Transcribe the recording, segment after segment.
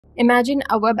Imagine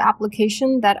a web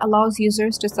application that allows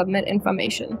users to submit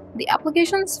information. The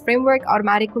application's framework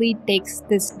automatically takes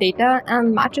this data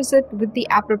and matches it with the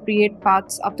appropriate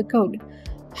parts of the code.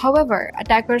 However,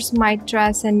 attackers might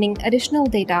try sending additional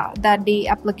data that the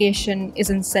application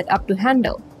isn't set up to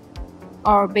handle,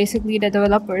 or basically the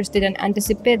developers didn't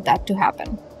anticipate that to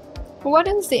happen. What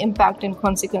is the impact and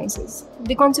consequences?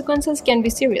 The consequences can be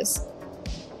serious.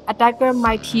 Attacker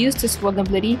might use this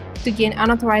vulnerability to gain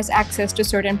unauthorized access to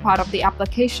certain part of the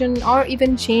application or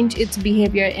even change its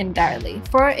behavior entirely.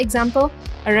 For example,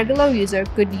 a regular user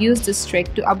could use this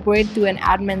trick to upgrade to an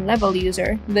admin level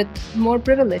user with more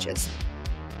privileges.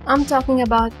 I'm talking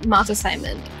about mass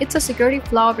assignment. It's a security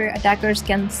flaw where attackers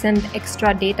can send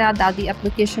extra data that the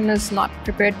application is not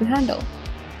prepared to handle.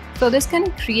 So this can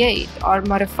create or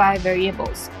modify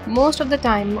variables. Most of the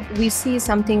time, we see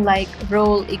something like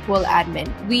role equal admin.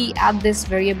 We add this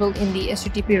variable in the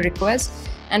HTTP request,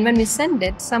 and when we send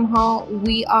it, somehow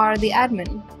we are the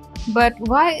admin. But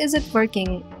why is it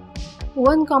working?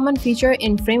 One common feature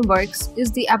in frameworks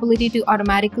is the ability to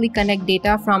automatically connect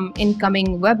data from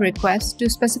incoming web requests to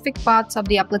specific parts of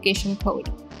the application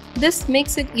code. This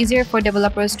makes it easier for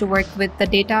developers to work with the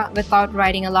data without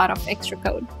writing a lot of extra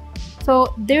code.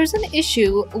 So there's an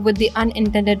issue with the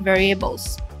unintended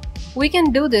variables. We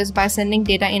can do this by sending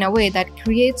data in a way that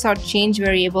creates or changes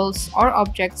variables or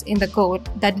objects in the code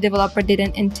that the developer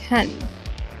didn't intend.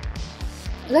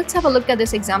 Let's have a look at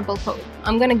this example code.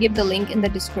 I'm going to give the link in the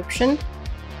description.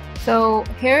 So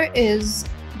here is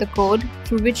the code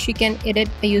through which you can edit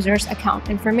a user's account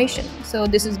information. So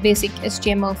this is basic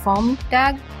HTML form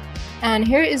tag, and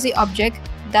here is the object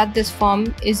that this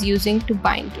form is using to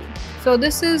bind to. So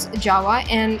this is Java,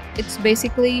 and it's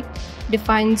basically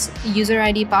defines user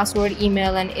ID, password,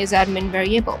 email, and isAdmin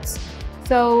variables.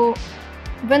 So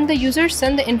when the users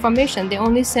send the information, they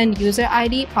only send user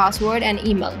ID, password, and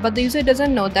email, but the user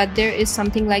doesn't know that there is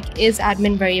something like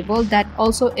isAdmin variable that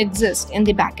also exists in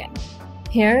the backend.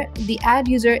 Here, the add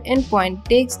user endpoint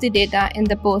takes the data in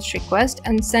the post request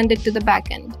and send it to the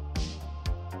backend.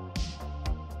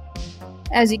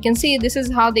 As you can see, this is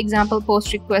how the example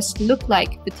post requests look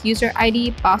like with user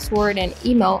ID, password, and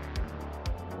email.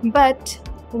 But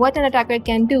what an attacker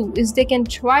can do is they can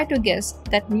try to guess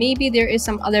that maybe there is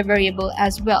some other variable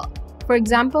as well. For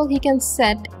example, he can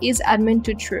set isAdmin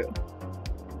to true.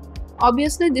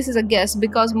 Obviously, this is a guess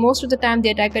because most of the time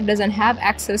the attacker doesn't have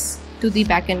access to the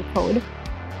backend code.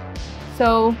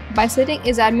 So by setting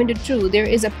isAdmin to true, there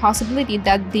is a possibility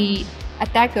that the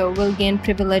attacker will gain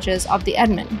privileges of the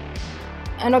admin.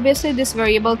 And obviously this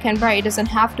variable can vary. It doesn't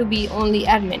have to be only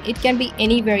admin. It can be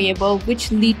any variable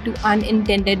which lead to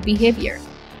unintended behavior.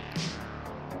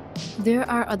 There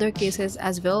are other cases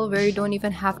as well where you don't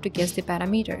even have to guess the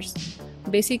parameters.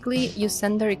 Basically, you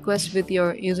send the request with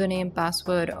your username,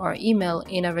 password, or email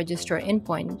in a register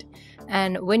endpoint.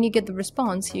 And when you get the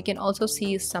response, you can also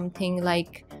see something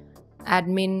like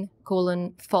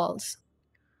admin:false.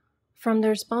 From the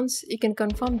response, you can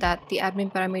confirm that the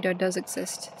admin parameter does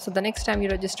exist. So the next time you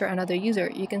register another user,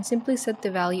 you can simply set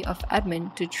the value of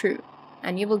admin to true,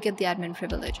 and you will get the admin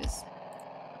privileges.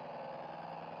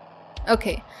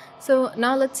 Okay, so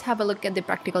now let's have a look at the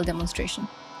practical demonstration.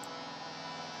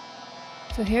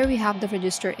 So here we have the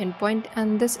register endpoint,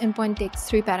 and this endpoint takes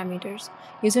 3 parameters: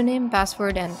 username,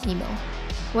 password, and email.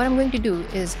 What I'm going to do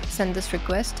is send this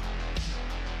request,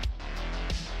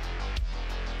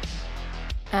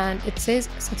 and it says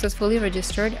successfully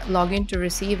registered, login to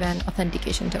receive an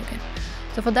authentication token.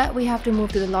 So for that, we have to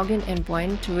move to the login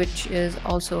endpoint, which is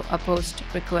also a post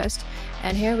request,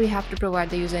 and here we have to provide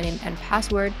the username and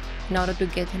password in order to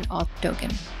get an auth token.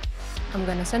 I'm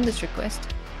going to send this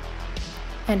request,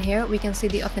 and here we can see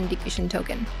the authentication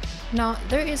token. Now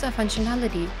there is a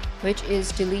functionality which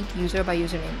is delete user by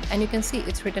username, and you can see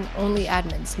it's written only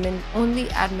admins, meaning only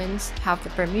admins have the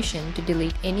permission to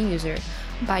delete any user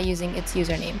by using its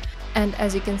username. And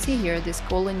as you can see here, this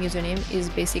 :username is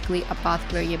basically a path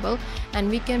variable, and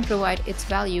we can provide its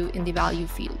value in the value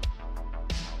field.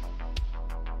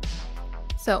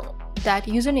 So that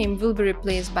username will be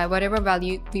replaced by whatever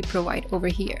value we provide over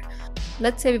here.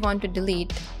 Let's say we want to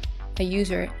delete a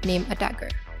user named attacker,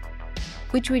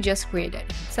 which we just created.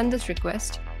 Send this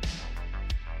request,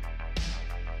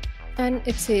 and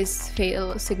it says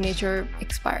fail, signature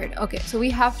expired. Okay, so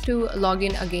we have to log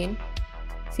in again.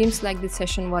 Seems like this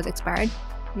session was expired.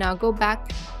 Now go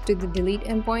back to the delete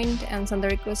endpoint and send the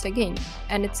request again,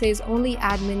 and it says only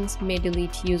admins may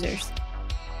delete users.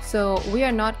 So we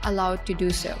are not allowed to do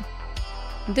so.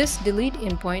 This delete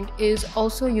endpoint is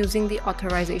also using the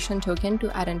authorization token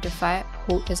to identify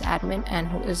who is admin and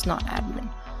who is not admin.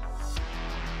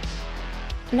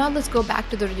 Now let's go back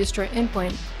to the register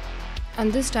endpoint,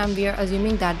 and this time we are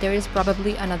assuming that there is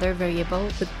probably another variable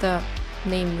with the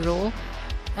name role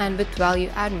and with value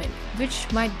admin, which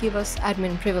might give us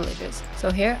admin privileges.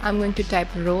 So here I'm going to type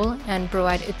role and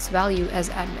provide its value as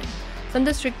admin. Send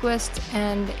this request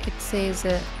and it says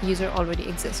user already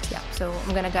exists. Yeah, so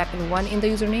I'm gonna type in 1 in the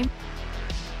username.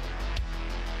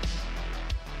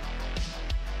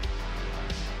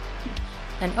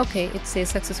 And okay, it says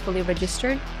successfully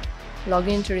registered.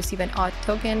 Login to receive an auth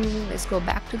token. Let's go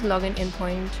back to the login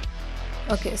endpoint.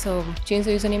 Okay, so change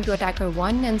the username to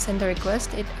attacker1 and send the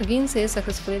request. It again says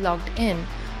successfully logged in.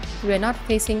 We are not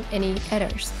facing any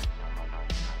errors.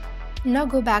 Now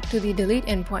go back to the delete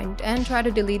endpoint and try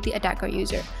to delete the attacker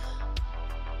user.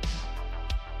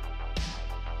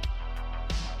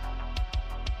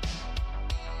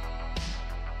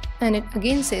 And it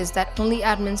again says that only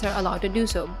admins are allowed to do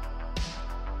so.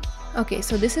 Okay,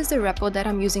 so this is the repo that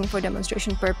I'm using for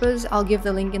demonstration purpose. I'll give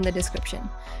the link in the description.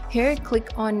 Here,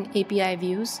 click on API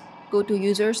views, go to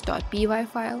users.py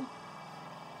file,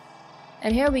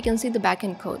 and here we can see the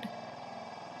backend code.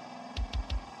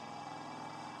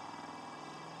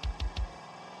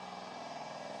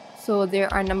 So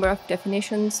there are a number of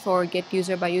definitions for get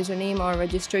user by username or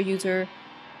register user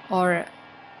or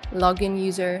login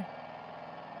user.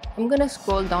 I'm gonna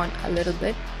scroll down a little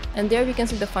bit, and there we can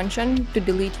see the function to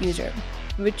delete user,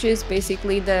 which is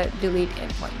basically the delete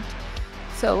endpoint.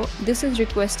 So this is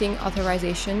requesting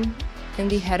authorization in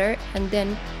the header and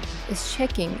then is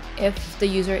checking if the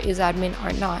user is admin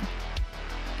or not.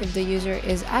 If the user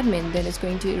is admin, then it's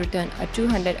going to return a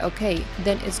 200 OK,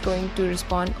 then it's going to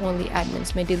respond only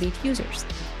admins may delete users.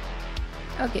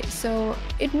 Okay, so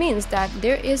it means that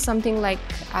there is something like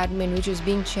admin which is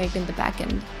being checked in the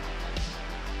backend.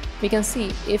 We can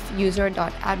see if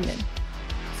user.admin.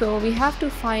 So we have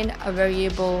to find a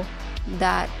variable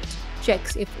that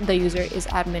checks if the user is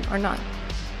admin or not.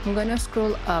 I'm gonna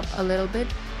scroll up a little bit.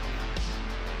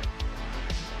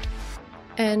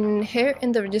 And here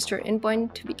in the register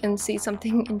endpoint, we can see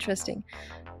something interesting.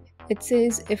 It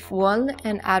says if one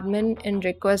an admin in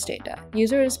request data,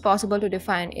 user is possible to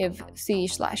define if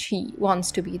she/he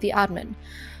wants to be the admin.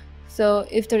 So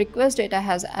if the request data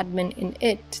has admin in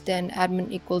it, then admin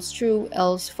equals true,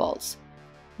 else false.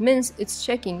 Means it's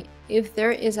checking if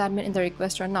there is admin in the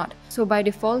request or not. So by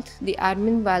default, the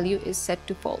admin value is set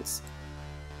to false.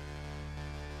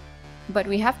 But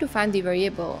we have to find the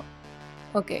variable.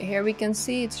 Okay, here we can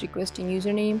see it's requesting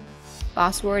username,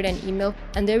 password and email.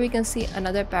 And there we can see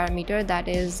another parameter that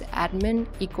is admin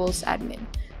equals admin.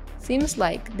 Seems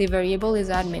like the variable is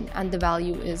admin and the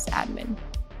value is admin.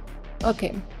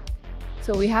 Okay.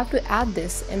 So we have to add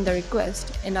this in the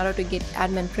request in order to get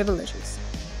admin privileges.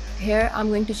 Here I'm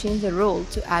going to change the role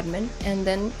to admin and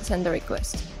then send the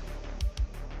request.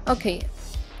 Okay,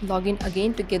 log in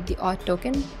again to get the auth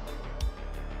token.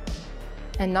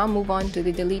 And now move on to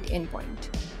the delete endpoint.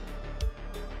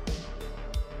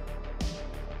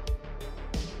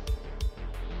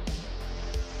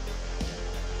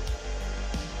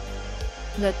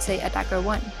 Let's say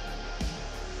attacker1.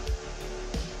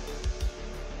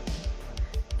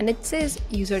 And it says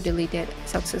user deleted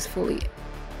successfully.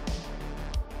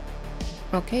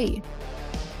 Okay,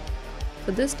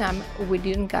 so this time we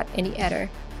didn't get any error.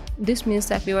 This means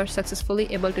that we were successfully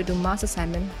able to do mass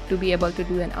assignment to be able to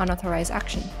do an unauthorized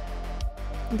action.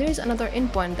 There is another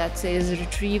endpoint that says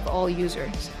retrieve all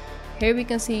users. Here we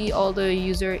can see all the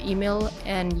user email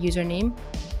and username.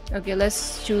 Okay,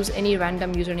 let's choose any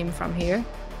random username from here.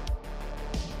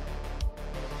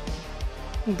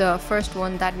 The first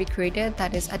one that we created,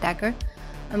 that is attacker.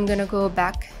 I'm gonna go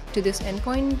back to this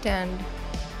endpoint and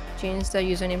change the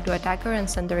username to attacker and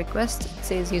send the request. It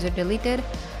says user deleted.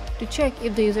 To check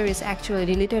if the user is actually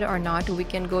deleted or not, we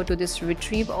can go to this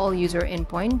retrieve all user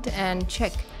endpoint and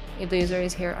check if the user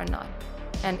is here or not.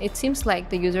 And it seems like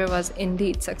the user was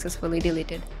indeed successfully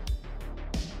deleted.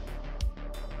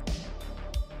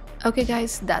 Okay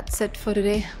guys, that's it for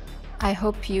today. I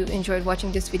hope you enjoyed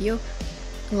watching this video.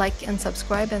 Like and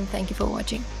subscribe, and thank you for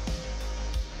watching.